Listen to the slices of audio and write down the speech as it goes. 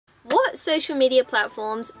What social media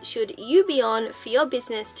platforms should you be on for your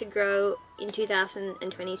business to grow in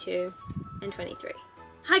 2022 and 23?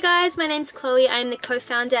 Hi guys, my name's Chloe. I'm the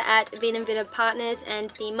co-founder at Vita Vita Partners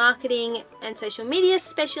and the marketing and social media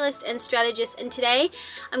specialist and strategist, and today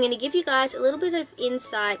I'm going to give you guys a little bit of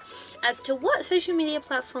insight as to what social media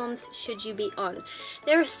platforms should you be on.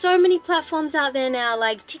 There are so many platforms out there now,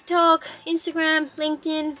 like TikTok, Instagram,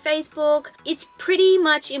 LinkedIn, Facebook. It's pretty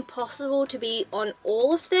much impossible to be on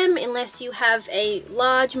all of them unless you have a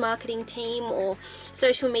large marketing team or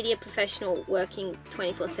social media professional working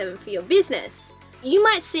 24/7 for your business. You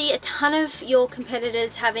might see a ton of your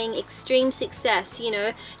competitors having extreme success. You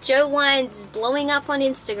know, Joe Wines is blowing up on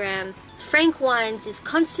Instagram. Frank Wines is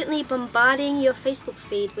constantly bombarding your Facebook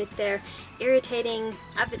feed with their irritating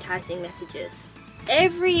advertising messages.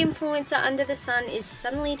 Every influencer under the sun is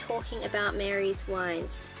suddenly talking about Mary's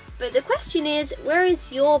Wines. But the question is, where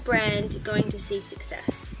is your brand going to see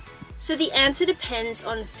success? So the answer depends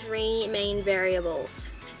on three main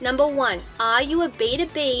variables. Number one, are you a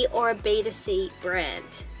B2B or a B2C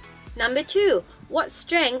brand? Number two, what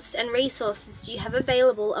strengths and resources do you have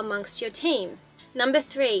available amongst your team? Number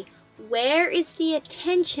three, where is the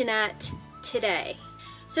attention at today?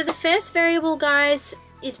 So the first variable, guys,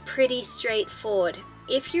 is pretty straightforward.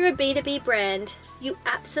 If you're a B2B brand, you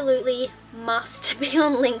absolutely must be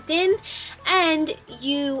on LinkedIn, and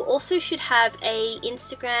you also should have a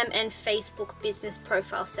Instagram and Facebook business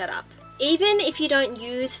profile set up. Even if you don't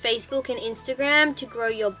use Facebook and Instagram to grow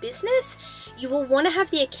your business, you will want to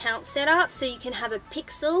have the account set up so you can have a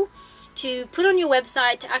pixel to put on your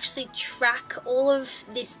website to actually track all of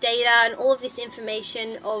this data and all of this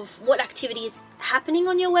information of what activity is happening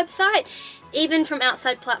on your website, even from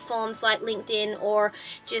outside platforms like LinkedIn or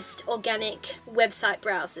just organic website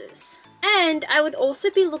browsers. And I would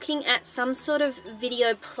also be looking at some sort of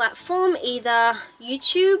video platform, either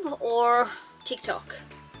YouTube or TikTok.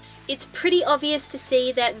 It's pretty obvious to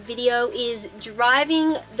see that video is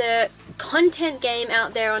driving the content game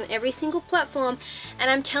out there on every single platform, and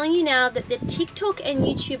I'm telling you now that the TikTok and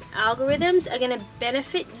YouTube algorithms are going to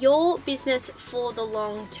benefit your business for the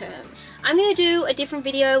long term. I'm going to do a different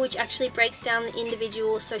video which actually breaks down the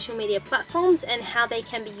individual social media platforms and how they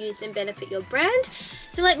can be used and benefit your brand.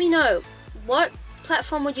 So let me know, what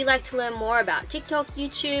platform would you like to learn more about? TikTok,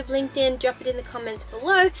 YouTube, LinkedIn? Drop it in the comments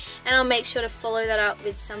below and I'll make sure to follow that up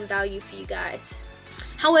with some value for you guys.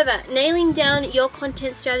 However, nailing down your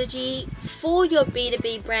content strategy for your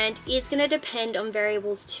B2B brand is going to depend on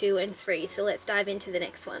variables 2 and 3, so let's dive into the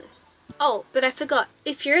next one. Oh, but I forgot,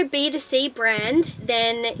 if you're a B2C brand,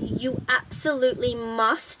 then you absolutely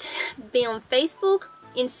must be on Facebook,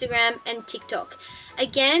 Instagram and TikTok.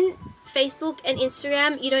 Again, Facebook and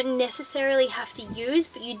Instagram you don't necessarily have to use,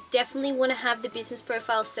 but you definitely want to have the business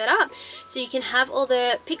profile set up so you can have all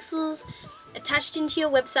the pixels attached into your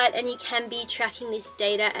website and you can be tracking this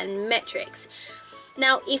data and metrics.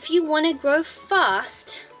 Now, if you want to grow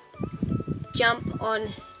fast, jump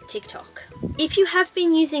on TikTok. If you have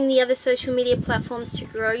been using the other social media platforms to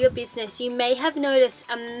grow your business, you may have noticed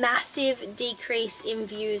a massive decrease in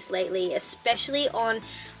views lately, especially on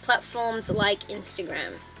platforms like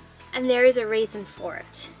Instagram. And there is a reason for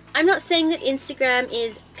it. I'm not saying that Instagram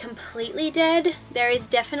is completely dead. There is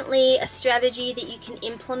definitely a strategy that you can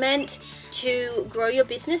implement to grow your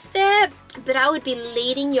business there, but I would be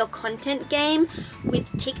leading your content game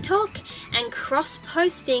with TikTok and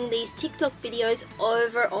cross-posting these TikTok videos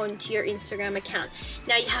over onto your Instagram account.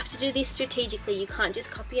 Now you have to do this strategically. You can't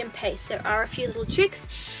just copy and paste. There are a few little tricks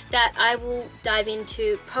that I will dive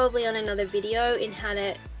into probably on another video in how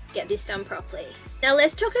to get this done properly. Now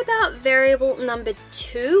let's talk about variable number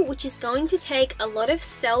 2, which is going to take a lot of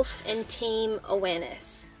self and team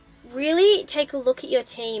awareness. Really take a look at your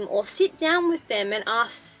team or sit down with them and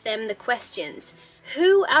ask them the questions.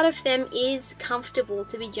 Who out of them is comfortable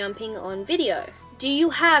to be jumping on video? Do you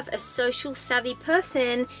have a social savvy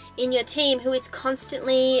person in your team who is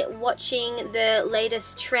constantly watching the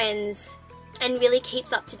latest trends and really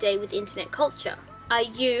keeps up to date with internet culture? Are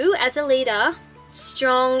you, as a leader,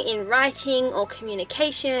 strong in writing or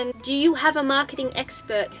communication? Do you have a marketing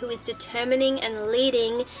expert who is determining and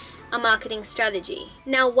leading a marketing strategy?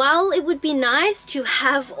 Now, while it would be nice to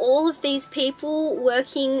have all of these people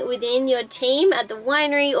working within your team at the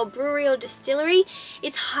winery or brewery or distillery,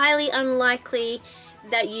 it's highly unlikely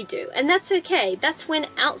that you do, and that's okay. That's when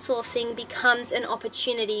outsourcing becomes an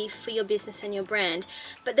opportunity for your business and your brand.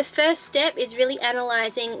 But the first step is really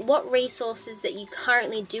analyzing what resources that you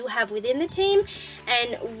currently do have within the team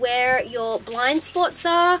and where your blind spots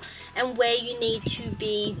are and where you need to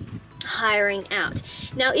be hiring out.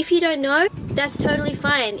 Now, if you don't know, that's totally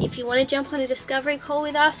fine. If you want to jump on a discovery call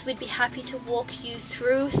with us, we'd be happy to walk you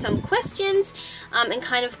through some questions and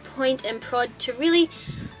kind of point and prod to really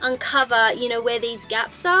uncover, you know, where these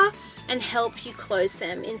gaps are and help you close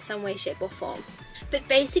them in some way, shape or form. But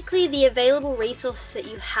basically, the available resources that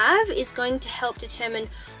you have is going to help determine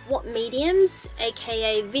what mediums,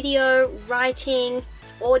 aka video, writing,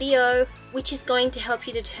 audio, which is going to help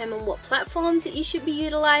you determine what platforms that you should be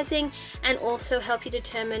utilizing, and also help you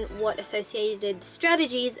determine what associated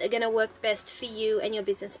strategies are going to work best for you and your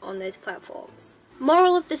business on those platforms.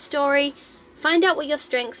 Moral of the story: find out what your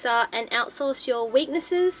strengths are and outsource your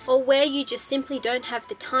weaknesses, or where you just simply don't have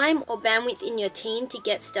the time or bandwidth in your team to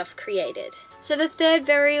get stuff created. So the third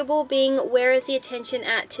variable being, where is the attention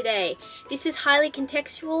at today? This is highly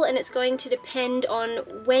contextual and it's going to depend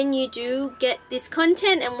on when you do get this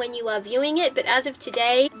content and when you are viewing it, but as of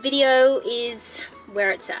today, video is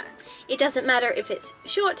where it's at. It doesn't matter if it's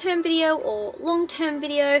short-term video or long-term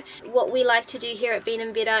video. What we like to do here at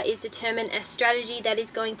Vin & Vida is determine a strategy that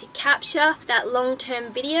is going to capture that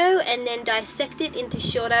long-term video and then dissect it into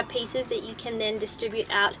shorter pieces that you can then distribute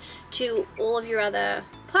out to all of your other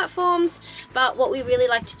platforms. But what we really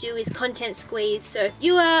like to do is content squeeze, so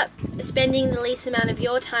you are spending the least amount of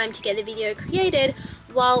your time to get the video created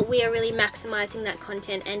while we are really maximizing that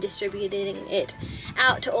content and distributing it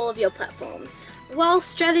out to all of your platforms. While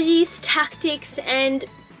strategies, tactics, and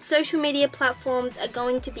social media platforms are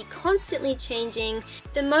going to be constantly changing,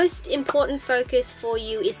 the most important focus for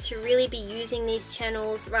you is to really be using these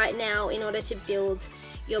channels right now in order to build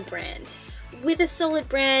your brand. With a solid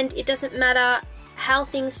brand, it doesn't matter how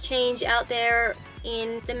things change out there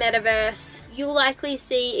in the metaverse, you'll likely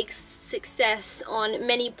see success on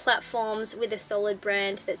many platforms with a solid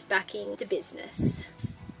brand that's backing the business.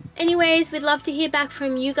 Anyways, we'd love to hear back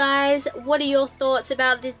from you guys. What are your thoughts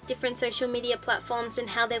about the different social media platforms and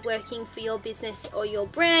how they're working for your business or your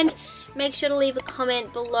brand? Make sure to leave a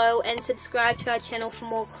comment below and subscribe to our channel for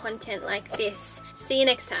more content like this. See you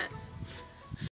next time.